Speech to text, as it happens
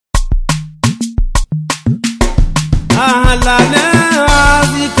أهلنا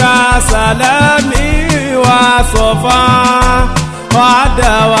بك سلامي وصفا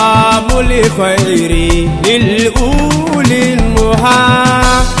ودوام الخير للأولي المها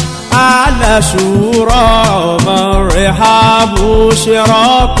على شورى مرحب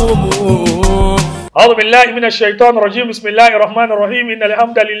شراكم. أعوذ بالله من الشيطان الرجيم. بسم الله الرحمن الرحيم. إن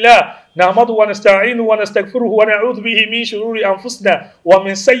الحمد لله نحمده ونستعينه ونستغفره ونعوذ به من شرور أنفسنا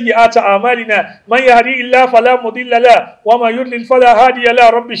ومن سيئات أعمالنا. من يهدي الله فلا مضل له وما يضلل فلا هادي له.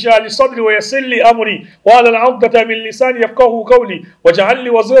 رب اشرح لي صدري ويسر لي أمري واحلل عقدة من لساني يفقهوا قولي واجعل لي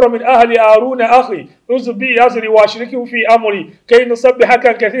وزيرا من أهل هارون أخي اشدد به أزري وأشركه في أمري كي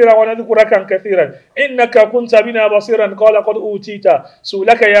نسبحك كثيرا ونذكرك كثيرا إنك كنت بنا بصيرا. قال قد أوتيت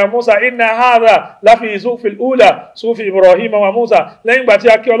سؤلك يا موسى إن هذا لفي صحف الأولى صحف إبراهيم وموسى. لين باتي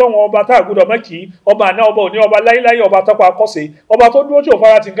أكي ọlọ́run tá a gbọ́dọ̀ mẹ́kì ọba àná ọba òní ọba láíláí ọba tọ́pọ̀ akọ́sẹ̀ ọba tó dúró tí ò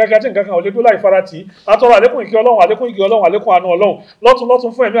farati nǹkan tí nǹkan kan ò lè dúró láì farati atọ́rọ̀ àlékún ìkẹ́ ọlọ́run àlékún ìkẹ́ ọlọ́run àlékún àánú ọlọ́run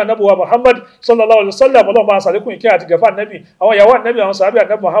lọ́tún fún ẹ̀mí ànábì wa Muhammad sallallahu alaihi wasallam ọlọ́run bá sàlékún ìkẹ́ àti gẹ̀fà ànábì àwọn ìyàwó ànábì àwọn sàábì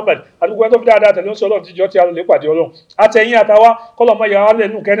ànábì Muhammad àdúgbò ẹni tó fi dáadáa tẹ̀lé oúnjẹ ọlọ́run tíjọ́ tí a lè pàdé ọlọ́run àtẹ̀yìn àtàwa kọ́lọ́mọ ìyàwó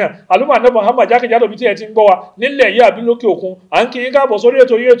lẹ́nu kẹ́nà àlùmọ́ ànábì Muhammad jákèjádò bí tí ẹ ti ń gbọ́ wa nílẹ̀ yìí àbí lókè òkun à ń kí yín káàbọ̀ sórí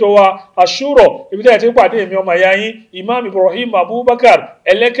ètò wa Asshuroh ibi tí ẹ ti ń pàdé èmi ọmọ ìyá yín Imam Ibrahim Abubakar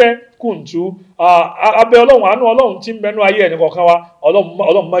ẹlẹ́kẹ́ kùntù abẹ́ ọlọ́run àánú ọlọ́run tí ń bẹnu ayé ẹni kọ̀ọ̀kan wa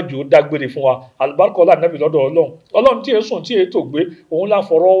ọlọ́run má jò ó dágbére fún wa àlùbáríkà ọlá nàbì lọ́dọ̀ ọlọ́run tí èsùn tí ètò gbé òun la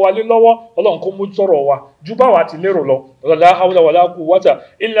fọ̀rọ̀ wa lé lọ́wọ́ ọlọ́run kó mú tọrọ wa ju báwa ti lérò lọ la hawla wala quwwata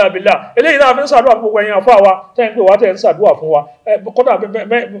illa billah. eléyìí náà fi ń ṣàdúrà fún gbogbo ẹ̀yin àfa wa tẹ́ ń pè wá tẹ́ ń ṣàdúrà fún wa kọ́dà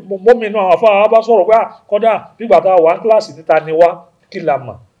mọ́mí inú àwọn àfa wa bá sọ̀rọ̀ pé kọ́dà nígbà tá a wà ní kíláàsì níta ni wá kí la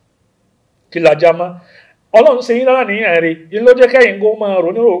mọ̀ kí la já mọ́ ọlọ́run ṣe yín lára nìyẹn rè yín ló jẹ́ kẹ́yìn kó máa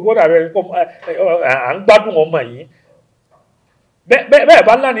ronú gbọ́dọ̀ rẹ̀ à ń gbádùn ọmọ yìí bẹ́ẹ̀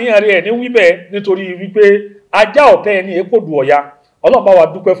bá láníyàn rẹ̀ ní wíbẹ̀ nítorí wípé ajá ọ̀tẹ́ ẹni èkó du ọ̀ya ọlọ́run bá wa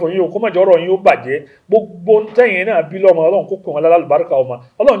dúpẹ́ fún yín o kó má jẹ́ ọ̀rọ̀ yín ó bàjẹ́ gbogbo tẹ́yìn náà bí lọ́mọ ọlọ́run kó pè wọn lálùbáríkà ọmọ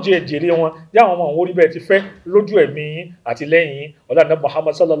ọlọ́run jẹ́ jèrè wọn yá àwọn ọmọ àwọn orí bẹ́ẹ̀ ti fẹ́ lójú ẹ̀mí yín àti lẹ́yìn yín ọ̀làdà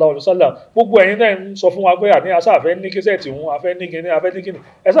Muhammad sallallahu alayhi wa sallam gbogbo ẹ̀yin náà ń sọ fún wa pé àní asáfẹ́ ní kẹsẹ̀tì wọn afẹ́ ní kíní afẹ́ ní kíní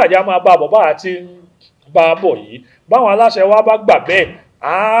ẹ sáàjà máa bá àbọ̀ bá àti bá a bọ̀ yìí báwọn aláṣẹ wa bá gbà bẹ́ẹ̀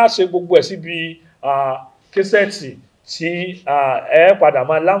á ṣe gbogbo ẹ̀ síbi kẹsẹ̀tì tí ẹ padà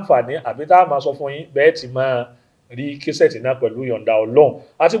máa láǹfààní àbí tá a máa sọ fún yín bẹ́ẹ̀ ti máa rí kẹsẹ̀tì náà pẹ̀lú yọ̀ǹda ọlọ́run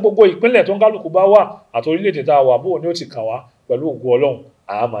àti gbogbo ìpínlẹ̀ tó ń kálukú bá wà àti orílẹ̀-èdè tá a wà bóun ni ó ti kàn wá pẹ̀lú ògo ọlọ́run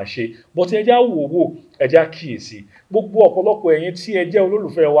àá máa ṣe bọ́tí ẹja wò ẹja kíyèsí gbogbo ọ̀pọ̀lọpọ̀ ẹ̀yin tí ẹ jẹ́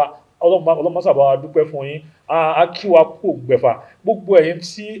olólùfẹ́ wa ọlọ́run sábà wa dúpẹ́ fún yín á kí wa kó gbẹ̀fà gbogbo ẹ̀yin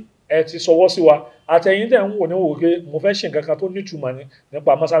tí ẹ ti sọwọ́ sí wa àtẹ̀yìn tẹ̀ ń wò ní wò pé mo fẹ́ ṣe nǹkan kan tó nítumọ̀ ni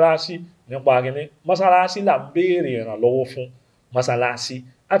nípa mọ́sálásí nípa kíní mọ́sálásí là ń béèrè ìrànlọ́wọ́ fún mọ́sálásí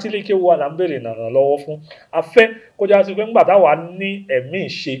àtìlékè wa là ń béèrè ìrànlọ́wọ́ fún afẹ́ kọjá sí pé ńgbà táwa ní ẹ̀mí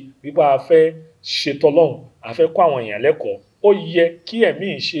ìṣe wípé a fẹ́ ṣe tọlọ́hun a fẹ́ kọ́ àwọn èèyàn lẹ́kọ̀ọ́ ó yẹ kí ẹ̀mí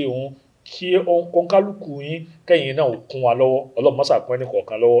ìṣe òun kí kọ́ńkálùkù yín kẹ́yìn náà kún wa lọ́wọ́ ọlọ́mọ́sà pẹ́ ní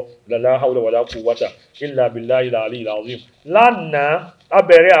kọ̀ọ̀kan lọ́wọ́ la hawla wala quwwata illa billahi al-aliyyil azim. lánàá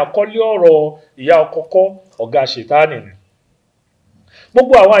abẹ̀rẹ̀ àkọ́lé ọ̀rọ̀ ìyá ọkọ̀kọ́ ọ̀gá ṣètánì ni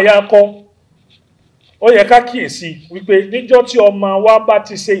gbogbo àwọn àyà akọ ó yẹ ká kíyèsí wípé níjọ́ tí ọmọ wa bá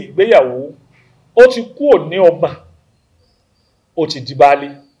ti ṣe ìgbéyàwó ó ti kúrò ní ọmọ ó ti di baálé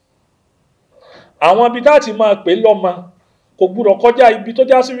àwọn ibi tá ti máa pè lọ́mọ kò gbúdọ̀ kọjá ibi tó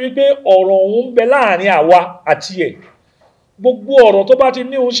já sí wípé ọ̀rọ̀ òun ń bẹ láàrin àwa àti ẹ̀ gbogbo ọ̀rọ̀ tó bá ti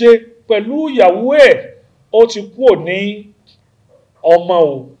ní òun ṣe pẹ̀lú ìyàwó ẹ̀ ó ti kúrò ní ọmọ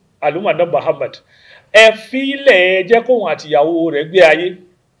o alumada Muhammad ẹ fílẹ̀ jẹ́ kóhun àtìyàwó rẹ̀ gbé ayé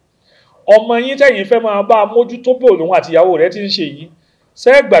ọmọ yín tẹ̀yìn fẹ́ máa bá a mójútó bò lòun àtìyàwó rẹ̀ ti ń ṣe yìí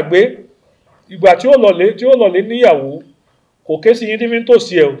ṣé gbàgbé ìgbà tí ó lọlé níyàwó kò ké sí yín tí fi ń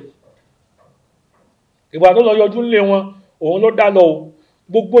tòsí ẹ o ìgbà tó lọ yọjú ńlé wọn òun ló dá lọ o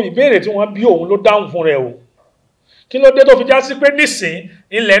gbogbo ìbéèrè tí wọ́n bí òun ló dáhùn fún rẹ̀ o kí ló dé tó fi já sí pé nísìn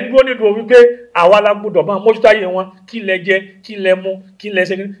ilẹ̀ ń dúró nídùú wípé àwa la gbọ́dọ̀ máa mójútó ayé wọn kí lẹ jẹ kí lẹ mú kí lẹ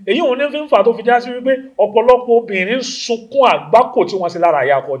ṣe èyí òun ní fi ń fà tó fi já sí wípé ọ̀pọ̀lọpọ̀ obìnrin ń sunkún àgbákò tí wọ́n ṣe lára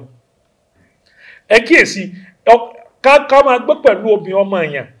àyà akọ ni ẹ kíyèsí ká máa gbé pẹ̀lú obìnrin ọmọ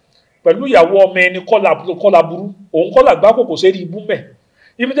èèyàn pẹ̀lú ìyàwó ọmọ ẹni kọ́là burú òun kọ́là àgbákò kò sí rí ibú mẹ́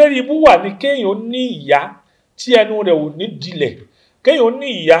ibi tẹ́rí ibú wà ní kéèyàn ní ìyá tí ẹnu rẹ̀ ò ní dilẹ̀ kéèyàn ní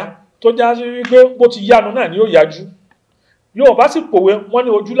ìyá tó já sí wípé bó ti yánu náà ni yóò yájú yóò bá sì pòwe wọ́n ní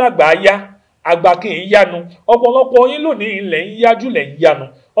ojú lágbà á yá àgbà kì í yánu ọ̀pọ̀lọpọ̀ yín lónìí ilẹ̀ ń yájú lẹ̀ ń yánu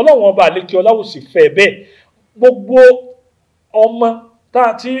ọlọ́run ọba àlékè ọláwò sì fẹ́ bẹ́ẹ̀ gbogbo ọmọ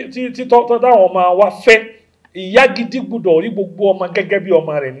táwọn ọmọ wa fẹ́ ìyá gidi gbọ́dọ̀ rí gbogbo ọmọ gẹ́gẹ́ bí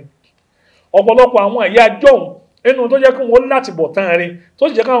ọmọ rẹ̀ ni ọ̀pọ̀lọpọ̀ àwọn ìyá jọ̀hún inú tó jẹ́ kí wọ́n láti bọ̀ tán rí tó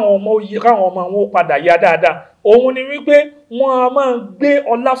sì jẹ́ káwọn ọmọ wọn padà ya dáadáa òun ni wípé wọ́n á máa gbé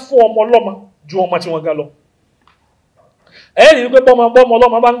ọlá fún ọmọ ọlọ́mọ ju ọmọ tí wọ́n ga lọ. ẹ rí i pé bọ́mọ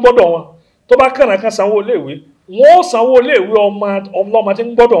ọlọ́mọ bá ń gbọ́dọ̀ wọn tó bá kànáà kan sanwó iléèwé wọn ó sanwó iléèwé ọmọ ọlọ́mọ tí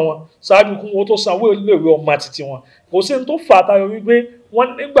ń gbọ́dọ̀ wọn ṣáájú kí wọn tó sanwó iléèwé ọmọ títí wọn. kò sí ní tó fà á tayọ wípé wọ́n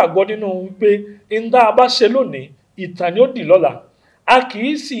nígbàgbọ́ nínú wípé ìdá bá ṣe lónìí ìtàn ni ó dì lọ́la. A kì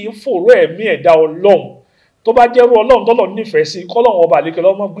í sì fòró ẹ̀mí ẹ̀dá Ọlọ́run tó bá jẹ́rú Ọlọ́run tọ́lọ̀ nífẹ̀ẹ́ sí kọ́lọ́run ọba àlékè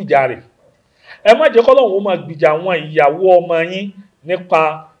lọ́mọ gbìjà rẹ̀. Ẹ má jẹ́ kọ́lọ́run ó máa gbìjà àwọn ìyàwó ọmọ yín nípa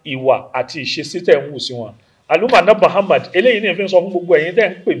ìwà àti ìṣesí tẹ̀ ń wù sí wọn. Alumana Muhammad eléyìí ní ìfín sọ fún gbogbo ẹ̀yin tẹ́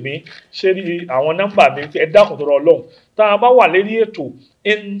ń pè mí ṣe rí àwọn nọ́mbà mi ẹ dákun tó rọ Ọlọ́run tá a bá wà lérí ètò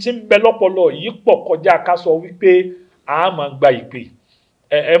ẹni tí ń bẹ lọ́pọlọ yìí pọ̀ kọjá ká sọ wípé a máa gba ìpè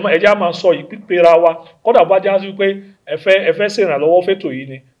ẹ jẹ́ a máa sọ ìpípera wa kódà bá já sí pé ẹ fẹ́ ṣèrànlọ́wọ́ fẹ́tò yìí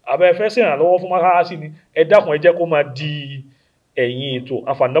ni àbẹ́ ẹ fẹ́ ṣèrànlọ́wọ́ fún mọ́sálásí ni ẹ dákun ẹ jẹ́ kó máa di ẹ̀yìn ètò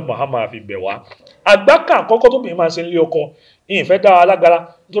Alfa Muhammad fi bẹ̀ wá. Àgbákà àkọ́kọ́ tó bìí máa ṣe nílé ọkọ yìí fẹ́ dá wa lágara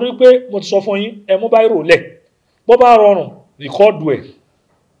nítorí pé mo ti sọ fún yín ẹ mú báyìí rò lẹ̀ bó bá rọrùn rìkọ́ọ̀dù ẹ̀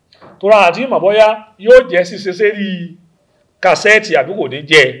tóra àti ìmọ̀ bọ́yá yóò jẹ́ ṣíṣe sérí kàsẹ́ẹ̀tì àbí kò ní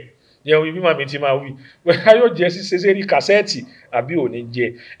jẹ́ yẹn bí màmí ti máa wí bóyá yóò jẹ́ ṣíṣe sérí kàsẹ́ẹ̀tì àbí ò ní jẹ́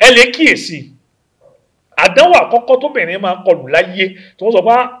ẹ lè kíyèsí àdánwò àkọ́kọ́ tóbìnrin máa ń kọlù láyé tó ń sọ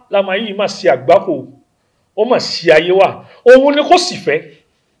pé lámà yìí máa ṣe àgbákò ó mà ṣe ayé wa òun ni kò sì fẹ́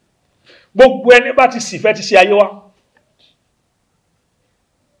gbogbo ẹni bá ti sì fẹ́ ti ṣe ayé wa.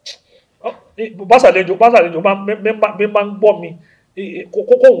 Básàlejò bí máa ń gbọ́ mi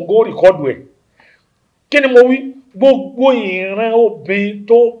kókó òun gó rìkọ́dù ẹ̀ kí ni mo wí gbogbo ìran obìnrin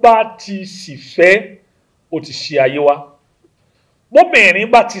tó bá ti sì fẹ́ ó ti ṣe ayé wa bóbìnrin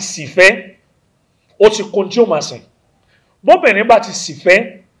bá ti sì fẹ́ ó ti kun tí ó máa sìn bóbìnrin bá ti sì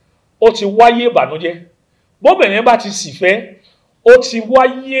fẹ́ ó ti wáyé ìbànújẹ́ bóbìnrin bá ti sì fẹ́ ó ti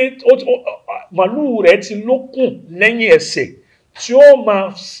wáyé màlúù rẹ̀ ti lókùn lẹ́yìn ẹsẹ̀ tí ó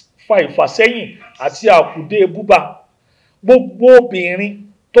máa fa ìfàsẹ́yìn àti àkùdé búba gbogbo obìnrin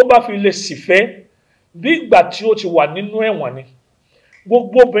tó bá fi lè sì fẹ́ bí ìgbà tí ó ti wà nínú ẹ̀wọ̀n ni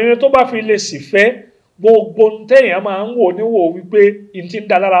gbogbo obìnrin tó bá fi lè sì fẹ́ gbogbo ntẹ̀yìn máa ń wò níwò wípé ntí ń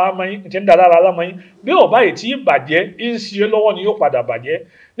da lára lámọ́yìn bí ọ̀bá yìí tí bàjẹ́ ń ṣe lọ́wọ́ ni yóò padà bàjẹ́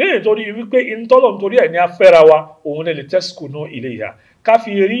nítorí wípé ntọ́lọ̀ nítorí ẹ̀ ní afẹ́ra wa òun lè tẹ́síkù náà ilé ìhà ká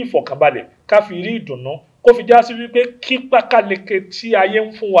fi rí ìfọ̀kànbalẹ̀ ká fi rí ìdùnnú kó fi já sí wípé kí pákáleke tí ayé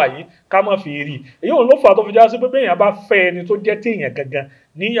ń fún wa yìí ká má fi rí èyí òun ló fà tó fi já sí pé bẹ́ẹ̀ yẹn bá fẹ́ ẹni tó jẹ́ téèyàn gangan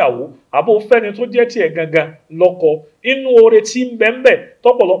níyàwó àbò fẹ́ni tó jẹ́ tiẹ̀ gangan lọ́kọ inú oore tí ń bẹ́ńbẹ́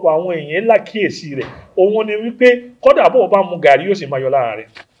tọ́pọ̀lọpọ̀ àwọn èèyàn lákìyèsí rẹ̀ òun ni wípé kọ́dà bó o bá mu gàrí yóò sì máa yọ lára rẹ̀.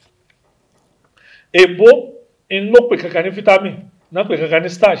 èbó ń ló pè kankan ní vitamin náà pè kankan ní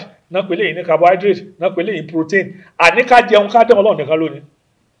starch náà pè léyìn ní carbohydrate náà pè léyìn protein àní ká jẹun ká dán Ọlọ́run nìkan lónìí.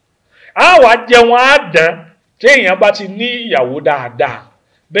 àwa jẹun á dán téèyàn bá ti ní ìyàwó dáadáa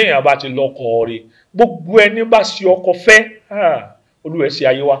béèyàn bá ti lọ́kọ rẹ̀ gbogbo ẹni bá ṣe ọkọ fẹ́ olúwẹ̀ ṣe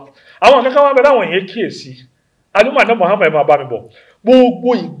ayé wa. àwọn kankan wọn bẹ láwọn èèyàn kíyèsí Alumana Muhammad máa bá mi bọ̀ gbogbo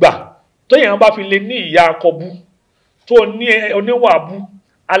ìgbà téèyàn bá fi lè ní ìyá akọ bú tó ní oníwà bú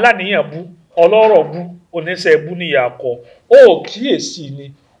aláníyàn bú ọlọ́rọ̀ bú oníṣẹ́ bú ní ìyá akọ ó kíyèsí ni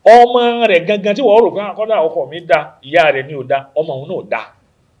ọmọ rẹ̀ gangan tí wọ́n rò pé àkọ́dà ọkọ mi dá ìyá rẹ̀ ní ò dá ọmọ òun náà dá.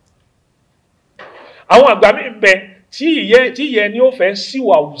 àwọn àgbà mi bẹ tí ìyẹn ni ó fẹ́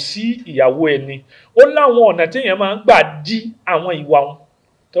síwàwù sí ìyàwó ẹni ó láwọn ọ̀nà téèyàn máa ń gbà dí àwọn ìwà wọn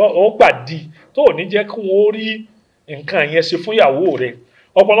ó gbà dí tó ò ní jẹ́ kí wọ́n rí nǹkan yẹn ṣe fún ìyàwó rẹ̀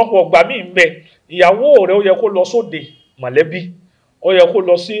ọ̀pọ̀lọpọ̀ ọgbà míì ń bẹ ìyàwó rẹ̀ ó yẹ kó lọ sóde mọ̀lẹ́bí ó yẹ kó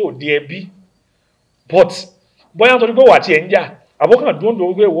lọ sí òde ẹbí but bóyá nítorí pé wà tí ẹ̀ ń jà àbókàn dúndùn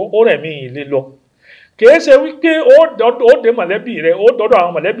wípé ó rẹ̀ mí ìlé lọ kìí ṣe wípé ó dé mọ̀lẹ́bí rẹ̀ ó dọ́dọ̀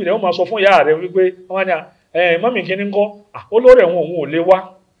àwọn mọ̀lẹ́bí rẹ̀ ó máa sọ fún ìyá rẹ̀ wípé wọ́n ní mọ́mì kí ni ń kọ́ olórí ẹ̀wọ̀n òun ò lè wá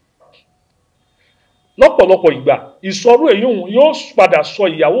lọ́pọ̀lọpọ̀ ìgbà ìsọrú èyí yóò padà sọ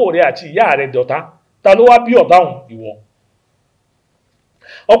ìyàwó rẹ̀ àti ìyá rẹ̀ dọ̀tá ta ló wá bí ọ̀tá òun ìwọ.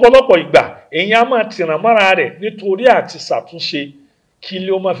 ọ̀pọ̀lọpọ̀ ìgbà èèyàn á máa tìràn mọ́ra rẹ̀ nítorí àti ṣàtúnṣe kí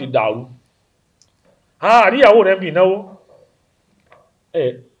ilé ó má fi dàrú. àríyàwó rẹ̀ ń bì náwó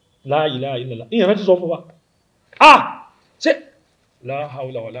la ilaha illallah ìyẹn náà ti sọ fún wa ṣé la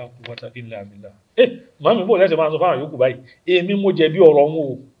hawla wala quwwata illa billah màmí bò lẹ́sẹ̀ máa sọ fáwọn yòókù báyìí èmi mo jẹ̀bi ọ̀rọ̀ wọn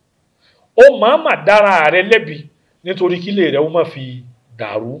o ó máa mà dára rẹ lẹ́bi nítorí kílé rẹ ó má fi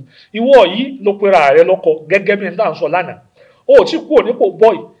dàrú ìwọ yìí ló pera rẹ lọ́kọ gẹ́gẹ́ bí n tá à ń sọ lánàá ó ti kú ònípò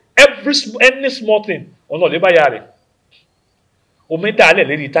boy any small thing ọ̀nà lè bá ya rẹ̀ omi dálẹ̀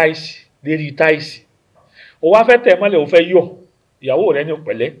lérí táìsì ó wá fẹ́ tẹ̀ mọ́lẹ̀ ó fẹ́ yọ ìyàwó rẹ ní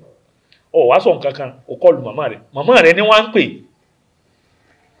pẹ̀lẹ́ ó wá sọ nǹkan kan ó kọlù màmá rẹ̀ ni wọ́n ń pè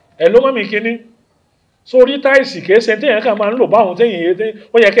ẹ ló mọ́ mi kíní sórí táìsì kìí ṣe téèyàn kan máa ń lò báwọn téèyàn yé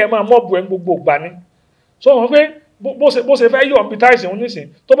ó yẹ kẹ́ ẹ máa mọ́ọ̀bù ẹ gbogbo gbà ní sọ wọn pé bó ṣe fẹ́ yọ̀ ń bi táìsì òun nísìn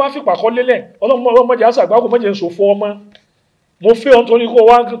tó bá fipá kọ́ lélẹ̀ ọlọ́mọdé àṣàgbákò mọ́jẹ ń sòfò ọmọ mo fẹ́ ọ nítorí kó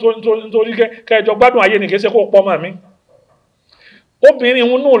wá nítorí kẹjọ gbádùn ayé ni kìí ṣe kó pọ́ mọ́ mi obìnrin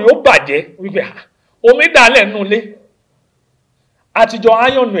òun náà yóò bàjẹ́ wípé omi dàlẹ̀ nù lé àtijọ́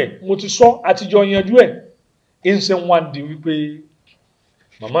ayọ̀nù ẹ̀ mo ti sọ àtijọ́ yanjú ẹ̀ ń ṣe wọn di wípé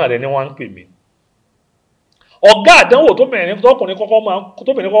màmá rẹ̀ ni wọ́n ń pè mí ọ̀gá àdánwò tóbìnrin kọ́kọ́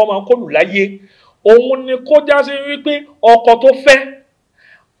máa ń kọlù láyé òun ni kó já sí wípé ọkọ tó fẹ́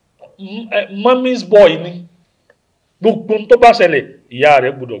mommy's boy ni gbogbo tó bá ṣẹlẹ̀ ìyá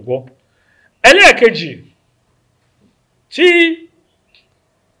rẹ̀ gbọ́dọ̀ gbọ́ ẹlẹ́ẹ̀kejì tí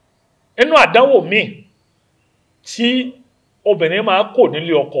inú àdánwò míì tí obìnrin máa kò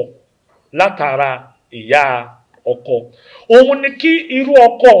nílé ọkọ látara ìyá ọkọ òun ni kí irú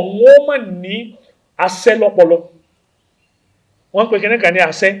ọkọ òun ó mọ̀ ní àṣẹ lọ́pọlọ wọ́n pè kíní kan ní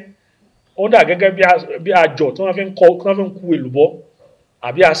àṣẹ ó dà gẹ́gẹ́ bí àjọ tí wọ́n fi ń ku èlùbọ́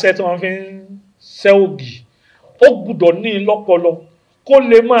àbí àṣẹ tí wọ́n fi ń ṣẹ́ ògì ó gbọ́dọ̀ ní lọ́pọlọ kó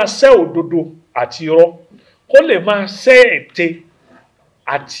lè máa ṣẹ́ òdodo àti irọ́ kó lè máa ṣẹ́ ète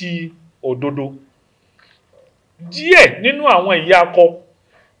àti òdodo díẹ̀ nínú àwọn ìyá ọkọ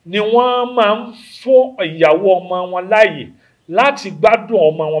ni wọ́n máa ń fún ìyàwó ọmọ wọn láàyè láti gbádùn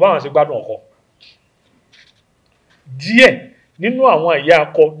ọmọ wọn báwọn ṣe gbádùn ọkọ díẹ̀ nínú àwọn ìyá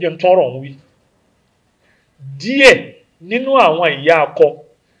ọkọ jẹ́ ń tọrọ ń wí díẹ̀ nínú àwọn ìyá ọkọ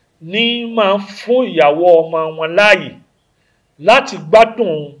ní máa ń fún ìyàwó ọmọ wọn láàyè láti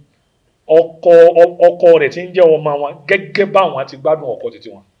gbádùn ọkọ rẹ̀ tí ń jẹ́ ọmọ wọn gẹ́gẹ́ báwọn ti gbádùn ọkọ títí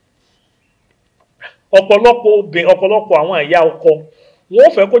wọn ọ̀pọ̀lọpọ̀ àwọn ìyá ọkọ wọn ò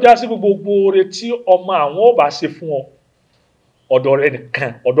fẹ́ kó já sí gbogbo oore tí ọmọ àwọn ò bá ṣe fún ọ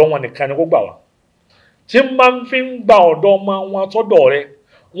ọ̀dọ̀ wọn nìkan ni kó gbà wá tí n bá fi ń gba ọ̀dọ̀ ọmọ wọn tọ́dọ̀ rẹ̀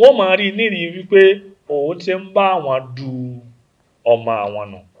wọ́n máa rí nírìí wípé òun ti ń bá àwọn du ọmọ àwọn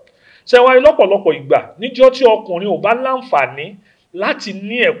nù ṣẹwàá lọ́pọ̀lọpọ̀ ìgbà níjọ́ tí ọkùnrin ò bá láǹfààní láti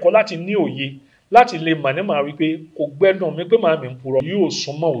ní ẹ̀kọ́ láti ní òye láti lè mà ní màá wípé kò gbẹ́dùn mi pé màá mi ń purọ́ yóò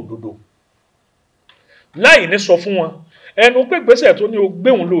súnmọ́ òdodo láì ní sọ fún wọn ẹnu pé gbèsè tó ní o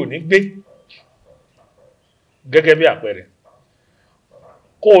gbéhùn lò ní gbé gẹ́gẹ́ bí àpẹẹrẹ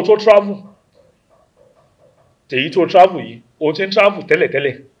kó o tó travel tèyí tó travel yìí o ti ń travel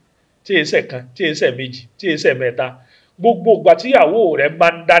tẹ́lẹ̀tẹ́lẹ̀ tí èsẹ̀ kan tí èsẹ̀ méjì tí èsẹ̀ mẹ́ta gbogbo ìgbà tíyàwó rẹ̀ bá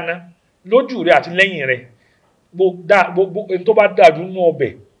ń dáná lójú rẹ̀ àti lẹ́yìn rẹ̀ gbogbo èyí tó bá dájú nú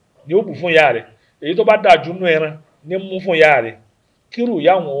ọbẹ̀ ni ó bù fún ìyá rẹ̀ èyí tó bá dájú nú ẹran ní mú fún ìyá rẹ̀ kírù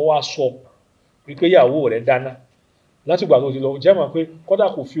ìyá wọn wá sọ wípé ìyàwó rẹ̀ dáná láti ìgbà tó ti lọ jẹ́ mọ̀ pé kọ́dà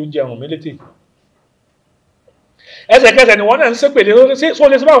kò fi oúnjẹ rùn mí létè ẹsẹ̀kẹsẹ̀ ni wọ́n náà ń ṣépèlé só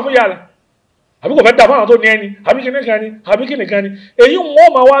lè sábà fún ìyá rẹ̀ àbí kò fẹ́ dà fáwọn tó ní ẹni àbí kíní kan ni àbí kíní kan ni èyí wọ́n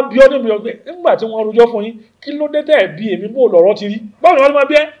máa wá bí ọdún mi ọgbẹ́ nígbà tí wọ́n rojọ́ fún yín kí ló dé tẹ̀ bí èmi bó lọ̀rọ̀ ti rí báwo ni wọ́n ti máa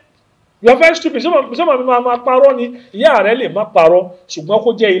bí ẹ́ you are very stupid sọ́mọ̀ mi máa parọ́ ni ìyá rẹ̀ lè má parọ́ ṣùgbọ́n kó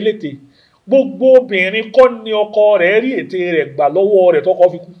jẹ́ eléte gbogbo obìnrin kọ́ ni ọkọ rẹ̀ rí ète rẹ̀ gbà lọ́wọ́ rẹ̀ tọkọ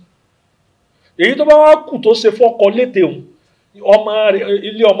fi kú èyí tó bá wá kù tó ṣe fọ́kọ léte òun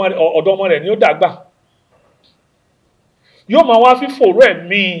ilé ọ̀dọ̀ ọmọ rẹ̀ ni ó dàgbà yóò máa wá fífòrò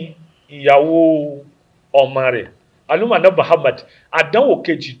ẹ̀mí ìyàwó ọmọ rẹ̀ alumana Muhammad àdánwò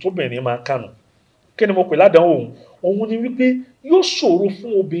kejì tóbìnrin máa kànú kí ni mo pè ládánwò òun ni wípé yóò ṣòro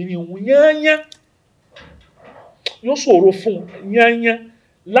fún obìnrin òun yányán yóò ṣòro fún yányán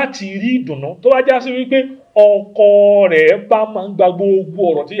láti rí ìdùnnú tó bá já sí wípé ọkọ rẹ̀ bá máa ń gba gbogbo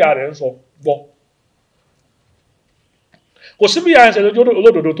ọ̀rọ̀ tí ìyá rẹ̀ ń sọ gbọ́ kò sí bí ìyá rẹ̀ ṣe lójú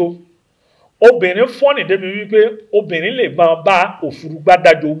olódodo tó obìnrin fọ́nì débi wípé obìnrin lè máa bá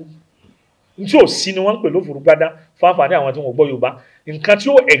òfurugbádá jowú tí ò sí ni wọ́n ń pè lófurugbádá fún àǹfààní àwọn tí wọ́n gbọ́ Yorùbá nǹkan tí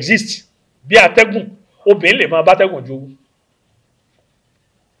ó exist bí atẹ́gùn obìnrin lè máa bá atẹ́gùn jowú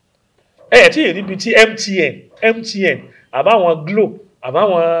tí èrí bíi ti MTN àbáwọn Glo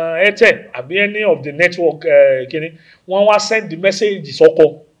àbáwọn Airtel àbí any of the network kìíní wọ́n wá send the message sọ́kọ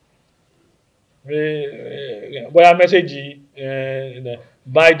bóyá message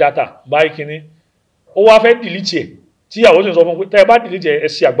buy data buy kìíní ó wá fẹ́ delete ẹ̀ tí ìyàwó sì ń sọ fún pé tẹ́ ẹ bá delete ẹ̀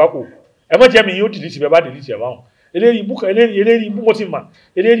ṣe àgbákò ẹ má jẹ́ mi yóò delete bẹ́ẹ̀ bá delete ẹ̀ báwọn eléyìí ibú mo ti mà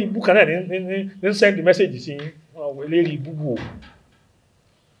eléyìí ibú kan náà ní send the message sí eléyìí ibú wò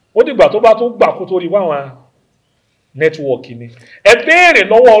ó dìgbà tó bá tó gbà kó tó rí wáwọn nẹ́tíwọ̀kì ni ẹ béèrè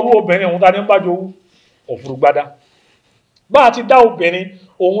lọ́wọ́ ọrú obìnrin òun ta ní bá jowú òfurugbádá bá a ti dá obìnrin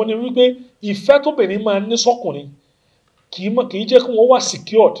òun ni wípé ìfẹ́ tóbìnrin máa ní sọ́kùnrin kì í jẹ́ kí wọ́n wà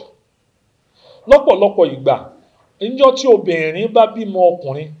secured lọ́pọ̀lọpọ̀ ìgbà níjọ́ tí obìnrin bá bímọ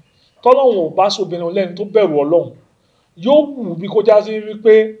ọkùnrin tọ́lọ́run ò bá sobìnrin lẹ́ni tó bẹ̀rù Ọlọ́run yóò wù bí kó já sí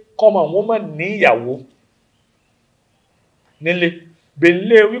wípé kọ́mọ àwọn máa ní ìyàwó nílé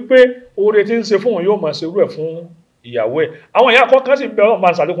bèlè wípé oore tí ń ṣe fún wọn yóò máa ṣerú ẹ̀ fún ìyàwó ẹ̀. àwọn ìyá kọ̀ọ̀kan sì ń bẹ Ọlọ́run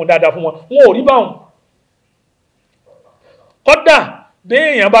máa ṣàlékún dáadáa fún wọn wọn ò rí báwọn. kódà bí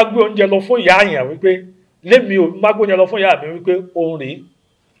èèyàn bá gbé oúnjẹ lọ fún ìyá àyàn wípé lémi ò má gbé oúnjẹ lọ fún ìyá mi wípé òun rèé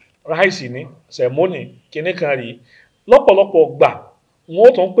ráìsì ní sẹ̀mónì kinní kan rèé lọ́pọ̀lọpọ̀ gbà wọn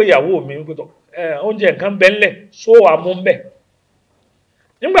ó tún pé ìyàwó mi wípé oúnjẹ nǹkan bẹ́ ńlẹ̀ só àmú ńbẹ̀.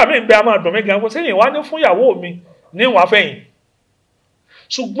 nígbà míì bẹ a máa dùn mí gan sẹ́yìn wá ní fún ìyàwó mi ní ìwà fẹ̀yìn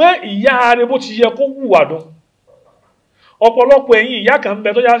ṣùgbọ́n ìyá rẹ bó ti yẹ kó wùwà dùn. ọ̀pọ̀lọpọ̀ ẹ̀yin ìyá kan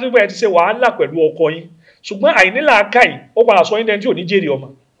bẹ tó yá sí pé ẹ ti ṣe wàhálà pẹ̀lú ọkọ yín ṣùgbọ́n àìnílàákàyè ó padà sọ yín dẹni tí ò ní jèrè ọmọ.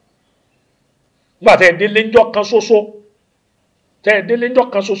 nígbà tẹ́ ẹ délé ńjọ́ kan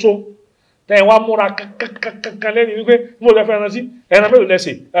ṣoṣo tẹ́ ẹ wá múra kankan lẹ́ni wípé mo lọ fẹ́ ẹran sí ẹran mélòó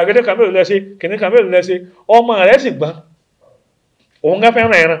lẹ́sẹ̀ àgẹ́dẹ́ kan mélòó lẹ́sẹ̀ kìnìún kan mélòó lẹ́sẹ̀ ọmọ rẹ̀ sì gbọ́n òun ká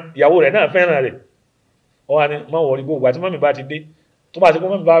fẹ́ràn ẹran ìyàwó rẹ̀ náà fẹ́ràn rẹ̀ ọ wá ní má wọrí gbogbo àti mọ́mí bá ti dé tó bá ti kó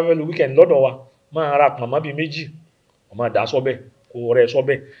mọ́mí bá fẹ́ lu wíkẹ̀ndì lọ́dọ̀ wa máa ra pọ̀nmọ́ bíi méjì ọmọ dà sọ́bẹ̀ kó rẹ̀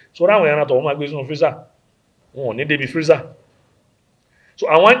sọ́bẹ̀ sórí àwọn ẹran tó wọ́n máa gbé sínú fírísà wọn ò ní débi fírísà so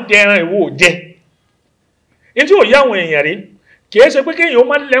àwọn ń jẹ ẹran ìwò jẹ ní tí ò yá àwọn èèyàn rí kìí ṣe pé kéèyàn ó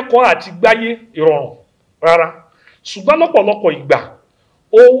má lẹ́kọ̀ọ́ àti gbáyé ìrọ̀rùn rárá ṣùgbọ́n lọ́pọ̀lọpọ̀ ìgbà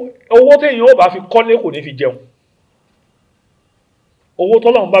owó téèyàn ó bá fi kọ́lé kò ní fi jẹun owó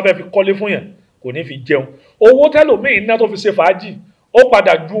tọ́lọ́run bá fẹ́ fi kọ́lé fún yàn kò ní fi jẹun owó tẹ́lòmíì ná tó fi ṣe fàájì ó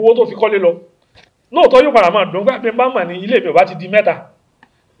padà ju owó tó fi kọ́lé lọ lóòótọ́ yóò padà máa dùn gbà pé bá mà ní ilé mi ò bá ti di mẹ́ta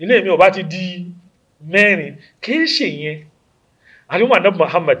ilé mi ò bá ti di mẹ́rin kìí ṣe yẹn àdúgbò àdàbò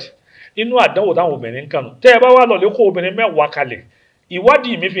Muhammad inú àdánwò táwọn obìnrin kànú tẹ́ ẹ bá wà lọ́lẹ́ kó obìnrin 10 kalẹ̀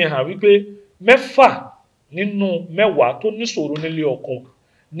ìwádìí mi fi hàn wípé 6 nínú 10 tó níṣòro nílé ọkọ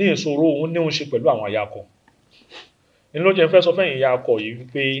ní ìṣòro òun ní òun ṣe pẹ̀lú àwọn ìyá ọkọ nínú ló jẹ́ fẹ́ sọ fẹ́yìn ìyá ọkọ yìí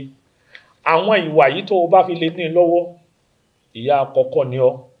wípé àwọn ìwà yìí tó o bá fi lè ní lọ́wọ́ ìyá àkọ́kọ́ ni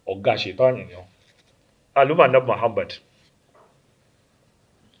ọ ọ̀gá ṣètánì ni ọ alumana Muhammad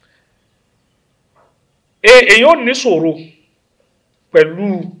èyí ò níṣòro pẹ̀lú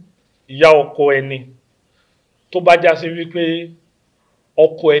ìyá ọkọ ẹni tó bá já sí wípé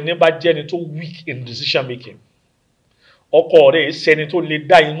ọkọ ẹni bá jẹ́ni tó weak in decision making ọkọ rẹ̀ ṣẹni tó lè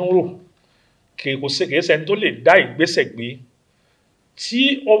dá inú rò kìí ṣẹni tó lè dá ìgbésẹ̀ gbé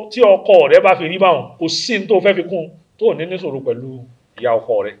tí ọkọ rẹ̀ bá fi rí báwọn kò sí ní tó fẹ́ fi kún tó ní níṣòro pẹ̀lú ìyá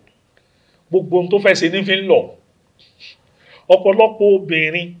ọkọ rẹ̀ gbogbo ohun tó fẹ́ ṣe ní fi ń lọ ọ̀pọ̀lọpọ̀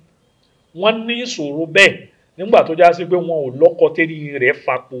obìnrin wọ́n ní ìṣòro bẹ́ẹ̀ nígbà tó já sí pé wọn ò lọ́kọ tẹ́lẹ̀ rẹ̀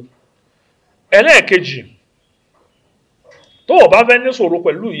fapo. ẹlẹ́ẹ̀kejì tó o bá fẹ́ níṣòro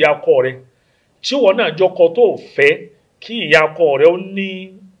pẹ̀lú ìyá ọkọ rẹ tí wọn náà jọkọ tó o fẹ́ kí ìyá ọkọ rẹ ó ní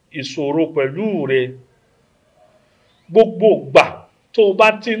ìṣòro pẹ̀lú rẹ gbogbo gbà tó o bá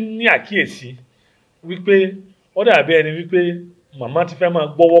ti ní àkíyèsí wípé ó dàbí ẹni wípé màmá ti fẹ́ máa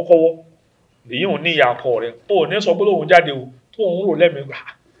gbọ́wọ́kọ́wọ́ èyí ò ní ìyá ọkọ rẹ o ò ní sọ pé lóun jáde o tó òun rò lẹ́mìí gbà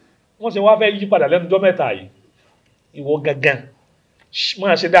wọ́n ṣe wá fẹ́ yí padà lẹ́nu ọjọ́ mẹ́ta yìí ìwọ gangan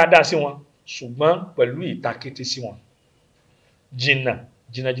máa ṣe dáadáa sí wọn ṣùgbọ́n pẹ̀lú ìtakété sí wọn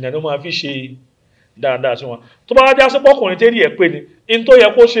jìnnà ló máa fi ṣe dáadáa sí wọn tó bá já sí pọ́kùnrin tẹ́rì ẹ̀ pé ni in tó yẹ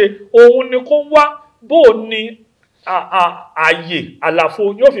kó ṣe òun ni kó wá bó o ní ààyè àlàfo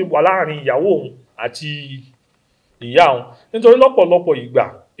yóò fi wà láàrin ìyàwó òun àti ìyá òun nítorí lọ́pọ̀lọpọ̀ ìgbà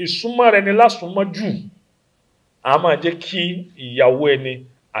ìsúnmọ́ rẹ ni lásùnmọ́ jù a máa jẹ́ kí ìyàwó ẹni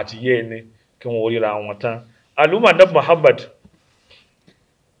àti ìyá ẹni kí wọ́n ríra wọn tán alumana Muhammad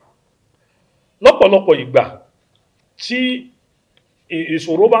lọ́pọ̀lọpọ̀ ìgbà tí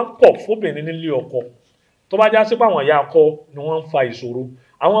ìṣòro bá ń pọ̀ fóbìnrin nílé ọkọ tó bá já sí pé àwọn ìyá ọkọ ni wọ́n ń fa ìṣòro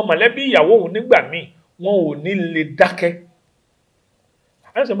àwọn mọ̀lẹ́bí ìyàwó òun nígbà míì wọn ò ní lè dákẹ́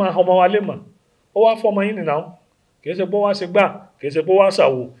ẹ̀sìn máa ọmọ wa lè mọ̀ ó wá fọmọ yín nìyàwó kìí ṣe pé wá ṣe gbà kìí ṣe pé wá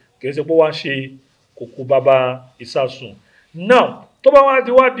ṣàwò kìí ṣe pé wá ṣe kòkó bàbá ìsásùn náà tó bá wá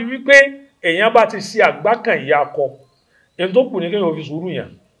di wípé èèyàn bá ti ṣe àgbákàn ìyá ọkọ èyí tó kù ní kéèyàn fi sùúrù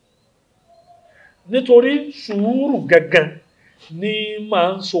yàn nítorí sùúrù gangan ní máa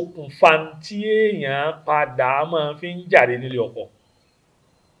ń ṣokùnfà tí èèyàn padà máa fi ń jàre nílé ọkọ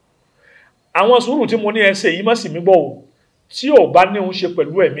àwọn sùúrù tí mo ní ẹsẹ yìí má sì mí gbọ́ o tí ò bá ní òun ṣe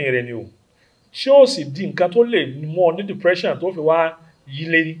pẹ̀lú ẹ̀mí rẹ ni o tí ó sì di nǹkan tó lè mú ọ ní depression tó fi wá yí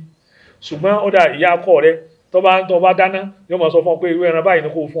lérí ṣùgbọ́n ó dà ìyá ọkọ rẹ tó bá dáná yóò máa sọ fún ọ pé irú ẹran báyìí ni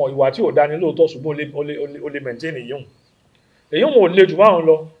kò fún ọ ìwà tí ò dání lóòótọ́ ṣùgbọ́n o lè maintain èyí ò lè jù báwọn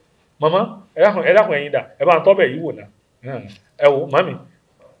lọ màmá ẹ dákun ẹ̀yin dà ẹ bá ń tọ́bẹ̀ yìí wò ná ẹ wò màmí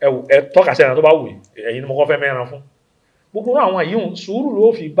ẹ tọ́ka sí ẹran tó bá wù ẹ̀yin ni mo kọ́ fẹ́ mẹ́ran fún gbogbo àwọn yìí sùúrù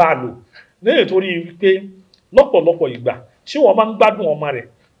ló fi bá a lò nítorí wípé lọ́pọ̀lọpọ̀ ìgbà tí wọ́n bá ń gbádùn ọmọ rẹ̀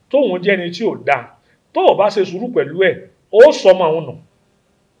tóun jẹ́ ẹni tí ò dáa tó o bá ṣe sùúrù pẹ̀lú ẹ̀ ó sọmọ àwọn nù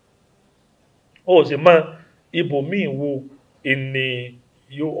ó sì mọ ibòmíì wo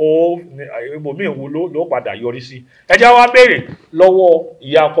ibòmíì wo ló padà yọrí sí. ẹ jẹ́ wá béèrè lọ́wọ́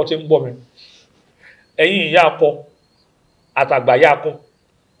ìyá akọ tí ń gbọ́ mi ẹ̀yin ìyá akọ àtàgbà ìyá akọ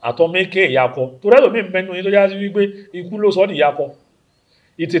àtọmẹ́kẹ́ ìyá akọ torí ẹlòmíì mẹ́nu yín tó yá sí wípé ikú ló sọ ọ́ di ìyá akọ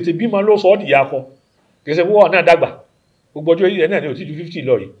ìtètè bímọ ló sọ ọ́ di ìyá akọ kì í ṣe wọ́n náà dàgbà gbogbo ọjọ́ yìí náà ní òtí ju 50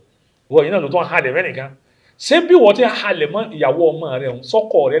 lọ yìí wọ́n yìí náà ló tán halẹ̀ mẹ́nìkan ṣé bí wọ́n ti halẹ̀ mọ́ ìyàwó ọmọ rẹ̀ ń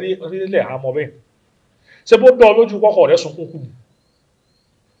sọ́kọ̀ rẹ̀ rílẹ̀ àmọ́ bẹ́ẹ̀ ṣé bó dọ́ lójú kọ́kọ́ rẹ̀ sunkún kù ni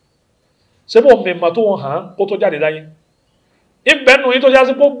ṣé bó mẹ́mà tó wọn hàn kó tó jáde láyé ìbẹ́nu yìí tó yá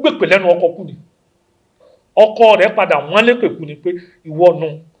sí pé ó gbèpè lẹ́nu ọkọ kù ni ọkọ rẹ̀ padà wọ́n lépè kù ni pé ìwọ nu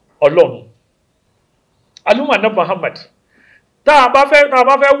ọlọ́run alumma na Muhammad tá a bá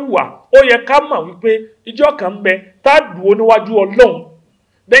fẹ́ wùwà ó yẹ ká mọ̀ wípé ìjọ kan ń bẹ tá a dùn ó níwájú ọlọ́run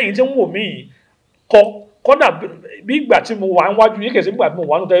lẹ́yìn tí ń wò mí yìí kọ́dà bí ìgbà tí mo wà níwájú yín kèsì ìgbà tí mo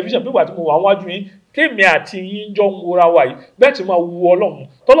wà ní tẹlifíṣàn bí ìgbà tí mo wà níwájú yín tèmi àti yín jọ ń wora wa yìí bẹ́ẹ̀ tí máa wu ọlọ́run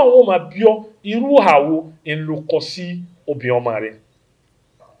tọ́lọ́run ó máa bí ọ irú àwo ńlọkọ sí obìnrin ọmọ rẹ̀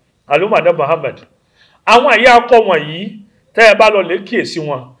alumma na Muhammad àwọn ìyá akọ wọ̀nyí tẹ́ ẹ bá lọ lè kíyèsí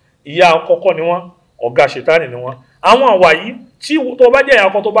wọn ìyá àkọ́kọ́ ni wọ́n ọ̀gá ṣètánì ni wọ́n àwọn àwà yìí tí tó bá jẹ́ ìyá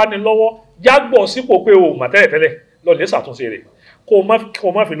akọ tó bá ní lọ́wọ́ jágbọ́ sípò pé o mà tẹ́lẹ̀tẹ́lẹ̀ lọ lè ṣàtúnṣe rẹ̀ kó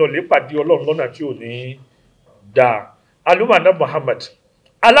o má fi lọ lè pàdé ọlọ́run lọ́nà tí ò ní dáa alumma na Muhammad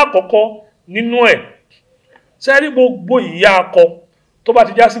alákọ̀ọ́kọ́ nínú ẹ̀ sẹ́rí gbogbo ìyá akọ tó bá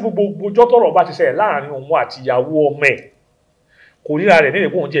ti já sí gbogbo ọjọ́ tọ́rọ̀ bá ti ṣẹlẹ̀ láàrin òun àti ìyàwó ọmọ ẹ̀ kò ríra rẹ̀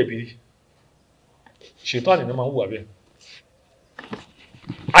nílẹ̀ kó òun jẹ̀bi ṣètánì ni máa ń wà bẹ́ẹ̀.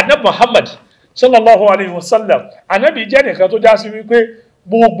 Ànábì Muhammad sallallahu alayhi wa sallam ànábì jẹ́ nìkan tó já sí wípé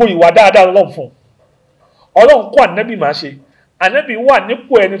gbogbo ìwà dáadáa lọ́n fún ọlọ́run kọ́ ànábì máa ṣe ànábì wà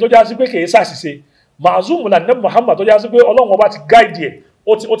nípò ẹni tó já sí pé kìí ṣàṣìṣe màzúmù lànábì Muhammad tó já sí pé ọlọ́run ọba ti gáìdì ẹ̀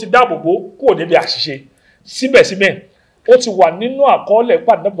ó ti dáàbò bò kúrò níbi àṣìṣe síbẹ̀síbẹ̀ ó ti wà nínú àkọọ́lẹ̀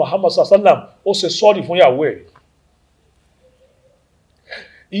pé ànábì Muhammad sallallahu alayhi wa sallam ó ṣe sọ́ọ̀rì fún ìyàwó ẹ̀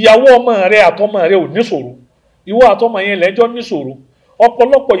ìyàwó ọmọ rẹ àtọmọ rẹ ò níṣòro ìwọ àtọmọ yẹn lẹ́jọ́ níṣòro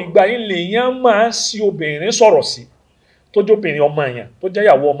ọ̀pọ̀lọpọ̀ ìgbà yín lèèyàn máa ń sí obìnrin sọ̀rọ̀ sí tó jẹ́ obìnrin ọmọ yẹn tó jẹ́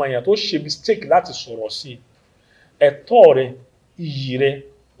ìyàwó ọmọ yẹn tó ṣe mistake láti sọ̀rọ̀ sí ẹ̀tọ́ rẹ iyì rẹ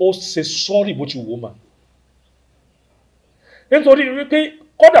ó ṣe sọ́ọ̀rì bó ti wò ó mà nítorí wípé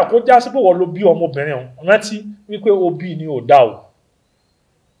kódà kó já sí pé wọ́n ló bí ọmọbìnrin ọ̀hún rántí wípé òbí ni ò dá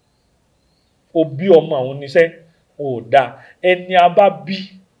o bí ọmọ àwọn oníṣẹ́ ò dá ẹni a bá bí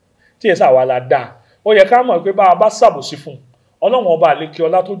tí ẹ sáà wà la dáa ó yẹ ká mọ̀ pé bá a bá ṣàbòsí fún ọlọ́run ọba àlékè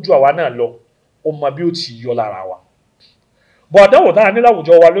ọlá tó ju àwa náà lọ ó mọ bí ó ti yọ lára wa bọ̀ àdáwò tá a ní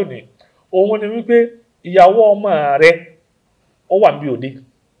láwùjọ wa lónìí òun ni wípé ìyàwó ọmọ rẹ ó wà níbi òde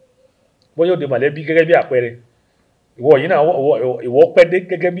bóyá òde mọ̀lẹ́bí gẹ́gẹ́ bí àpẹẹrẹ ìwọ yìí náà ìwọ pẹ́ dé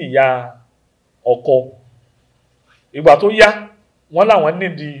gẹ́gẹ́ bí ìyá ọkọ ìgbà tó yá wọ́n láwọn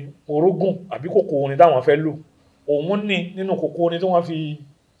nídìí orógùn àbí kòkò orin táwọn fẹ́ lò òun ní nínú kòkò orin tí wọ́n fi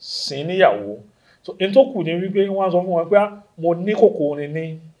sìn níyàwó so in tó kù ní wípé wọ́n sọ fún wọn pé mo ní kòkò orin ní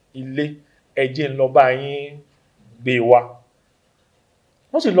ilé ẹ jẹ́ n lọ bá yín gbé wá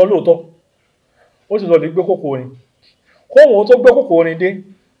wọ́n sì lọ lóòótọ́ ó sì lọ lè gbé kòkò orin kóhun tó gbé kòkò orin dé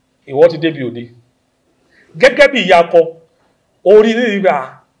ìwọ ti débi òde gẹ́gẹ́ bí ìyá akọ orí ní ìgbà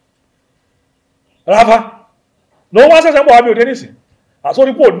ráfá ló wá sẹ́sẹ́ bọ̀ wá bí òde nísìn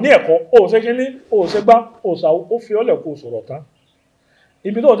àsórí pò ní ẹ̀kọ́ ó ṣe kí ní ó ṣe gbá ó ṣàwó ó fi ọlẹ̀ kó sọ̀rọ̀ tán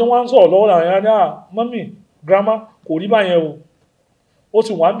ibi tó ti wọ́n ń sọ̀rọ̀ lọ́wọ́ láàrin àná mọ́mí grandma kò rí báyẹn o ó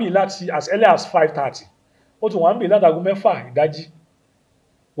ti wà ń bì láti as early as 5:30 ó ti wà ń bì látàgò 6 ìdájí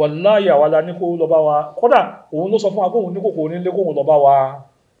wàláhì àwa la ní kó lọ bá wa kódà òun ló sọ fún wa kóhun ní kòkò onílé kóhun lọ bá wa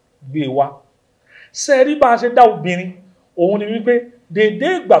gbé wa ṣe rí bá a ṣe dá obìnrin òun ni wípé dédé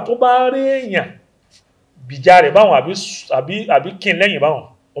ìgbà tó bá rí èèyàn bìjà rẹ̀ báwọn àbí kí n lẹ́yìn báwọn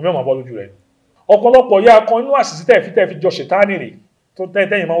omi ọmọ bọ́ lójú rẹ̀ ọ̀pọ̀lọpọ̀ ya kan inú àṣìṣe tẹ́ẹ̀fi jọ ṣètánì rè tó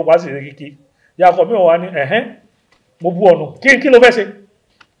tẹ́yìn máa wá sí rẹ̀ kíkí ya kan mi ò wá ní ẹ̀hẹ́n mo bú ọ̀nà kí ló fẹ́ ṣe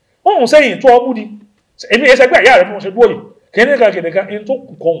òun sẹ́yìn tó ọbú ni èmi ẹsẹ̀ gbé àyà rẹ̀ fún ṣe bóyì kìnìkan in tó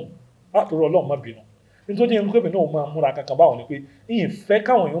kù kọ́hùn látòrò ọlọ́run má bínú nítorí ẹni pé náà máa múra kankan báwọn ni pé ìyìn fẹ́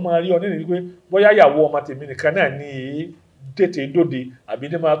káwọn èèyàn máa rí ọ nínú wípé bóyá ìyàwó ọmọ tèmi nìkan náà ní tètè dòde àbí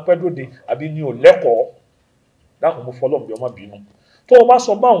ní máa pẹ́ dòde àbí ní ò lẹ́kọ̀ọ́ dákun mo fọlọ́run bí ọmọ bínú tó o bá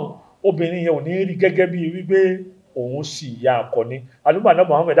sọ báwọn obìnrin yẹn ò ní rí gẹ́gẹ́ bí wípé òun sì ya akọni alúmọ̀ náà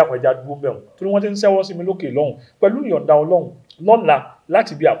Muhammed dákun ẹja dúró mẹ́wọ̀n torí wọ́n ti ń sẹ́wọ́ sí mi lókè lọ́hùn pẹ̀lú ìyọ̀ǹda ọlọ́hùn lọ́la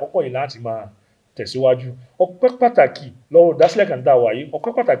láti bí àkọ́kọ́ yìí láti máa tẹ̀síwájú. Ọpẹ́ pàtàkì lọ́wọ́ dásílẹ̀ kan dá wáyé,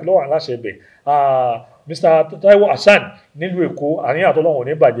 ọpẹ́ pàtàkì lọ́wọ́ aláṣẹ bẹ̀ Mr. Taiwo Hassan nílùú Èkó, àríyàn àtọ́lọ́wọ̀n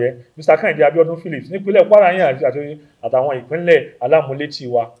ní bàjẹ́, Mr. Kẹ́hìndé Abíọ́dún Phillips nípínlẹ̀ Kwara yín àtàwọn ìpínlẹ̀ alámúlétí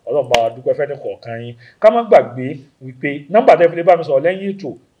wa, Ọlọ́run bá wa dúpẹ́ fẹ́ ní kọ̀ọ̀kan yín. Ká má gbàgbé wípé nọ́mbà tẹ́ fi lè bá mi sọ̀rọ̀ lẹ́yìn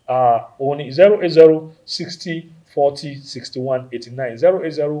ètò òun ni 080 60 40 61 89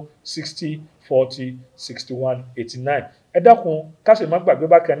 080 60 40 61 89. Ẹ dákun ká sì má gbàgbé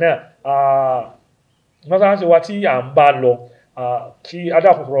bákan náà mọ́sálásí wa tí à ń bá lọ kí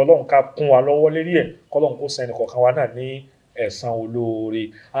adákùnrin Ọlọ́run ká kún wa lọ́wọ́ lérí ẹ̀ kọ́lọ́run kó sẹ́ni kọ̀ọ̀kan wa náà ní ẹ̀san olóore.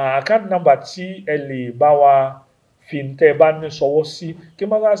 Account number tí ẹ lè bá wa fi ń tẹ́ bá ní sọwọ́ sí kí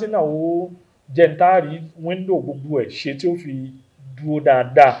mọ́sálásí náà ó jẹ́ ń táàrí wíńdò gbogbo ẹ̀ ṣe tí ó fi dúró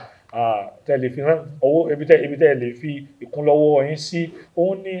dáadáa tẹ́ lè fi rán owó ibi tẹ́ lè fi ìkúnlọ́wọ́ yín sí.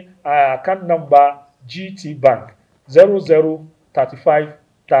 Òun ní account number GT Bank 00 35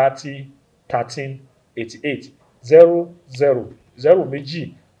 30 13 88 00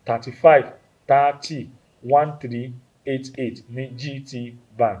 02 35 30 13 88 ní GT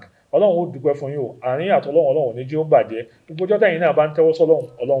Bank. Ọlọ́run ó dúpẹ́ fún yín o, àárín Ọlọ́run ní jí ó bàjẹ́. Gbogbo ọjọ́ tẹ̀yin náà bá ń tẹ́wọ́ sọ́lọ́run,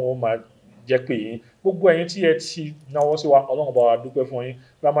 Ọlọ́run ó máa jẹ́ pé yín. Gbogbo ẹ̀yin tí ẹ ti náwó sí wa, Ọlọ́run bá wa dúpẹ́ fún yín.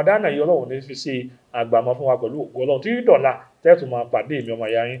 Ramadan yìí Ọlọ́run ní fi ṣe àgbàmọ́ fún wa pẹ̀lú ògo Ọlọ́run tí dọ̀la tẹ́ẹ̀tù máa pàdé èmi ọmọ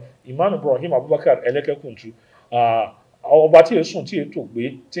ìyá yín Imam Ibrahim Abubakar ẹlẹ́kẹ̀kùntù, ọba tí èsùn tí ètò gbé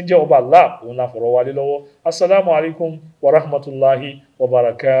tí ń jẹ́ ọba Allah, òun la fọ̀rọ̀ wálé lọ́wọ́. Assalamu alaikum wa rahmatullahi wa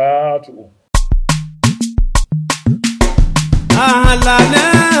barakatuhu. أهلنا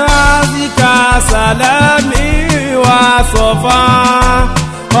بك سلامي وصفا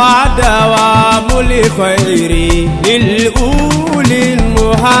ودوام الخير للأولي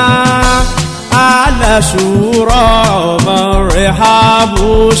المها على شورى مرحب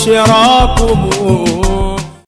شراكم